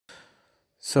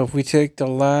So if we take the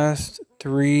last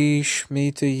 3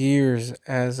 Shmita years,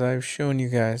 as I've shown you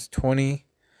guys,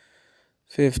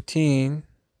 2015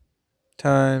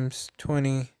 times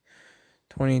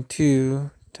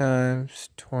 2022 times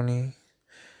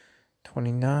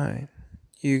 2029,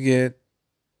 you get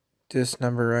this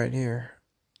number right here.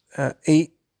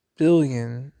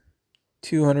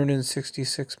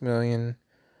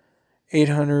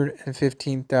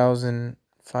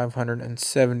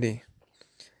 8,266,815,570.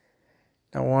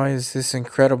 Now, why is this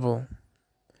incredible?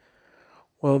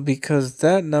 Well, because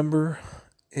that number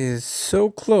is so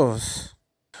close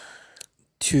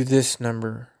to this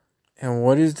number. And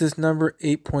what is this number?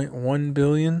 8.1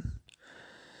 billion?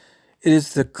 It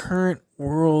is the current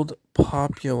world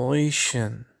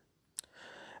population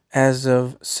as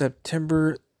of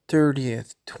September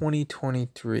 30th,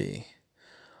 2023.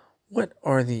 What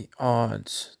are the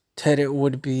odds that it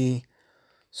would be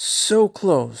so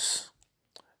close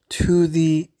to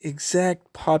the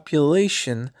exact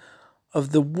population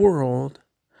of the world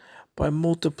by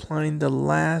multiplying the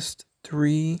last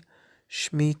 3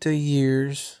 Shmita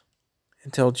years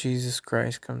until Jesus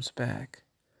Christ comes back?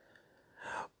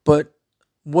 But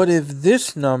what if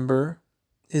this number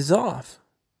is off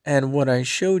and what I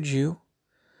showed you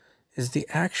is the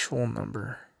actual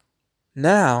number?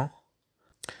 Now,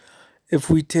 if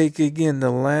we take again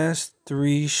the last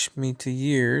 3 Shmita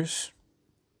years,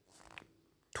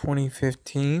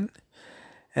 2015,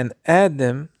 and add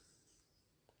them,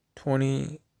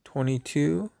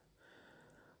 2022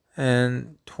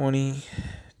 and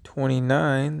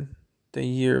 2029, the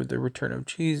year of the return of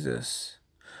Jesus.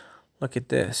 Look at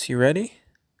this. You ready?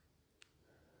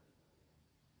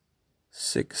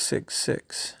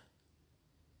 666.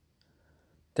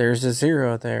 There's a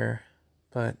 0 there,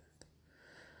 but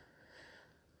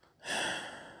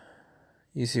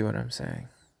you see what I'm saying.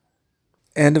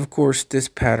 And of course, this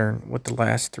pattern with the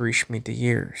last 3 Shmita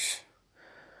years.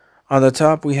 On the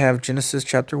top, we have Genesis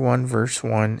chapter 1, verse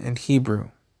 1 in Hebrew.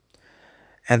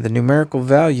 And the numerical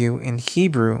value in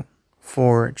Hebrew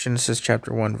for Genesis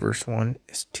chapter 1, verse 1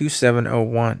 is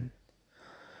 2701,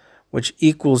 which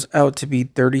equals out to be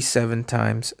 37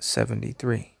 times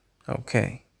 73.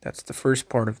 Okay, that's the first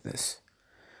part of this.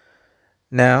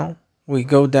 Now, we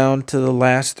go down to the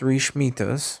last 3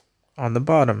 Shmitas on the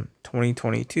bottom,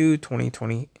 2022,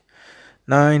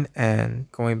 2029,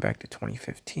 and going back to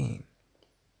 2015.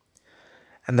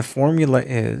 And the formula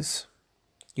is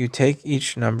you take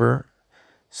each number,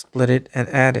 split it, and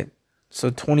add it. So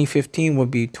 2015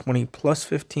 would be 20 plus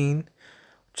 15,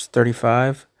 which is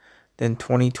 35. Then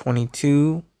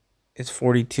 2022 is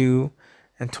 42,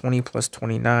 and 20 plus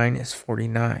 29 is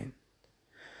 49.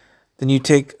 Then you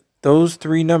take those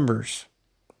 3 numbers,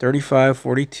 35,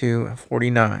 42, and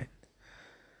 49,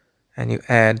 and you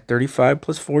add 35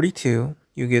 plus 42,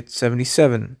 you get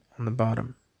 77 on the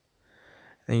bottom.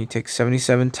 Then you take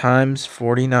 77 times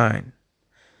 49,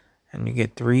 and you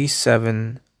get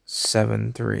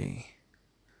 3773.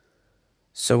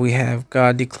 So we have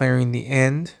God declaring the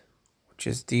end, which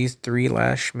is these 3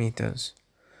 last Shmitas,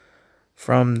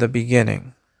 from the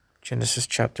beginning. Genesis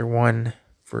chapter 1,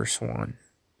 verse 1.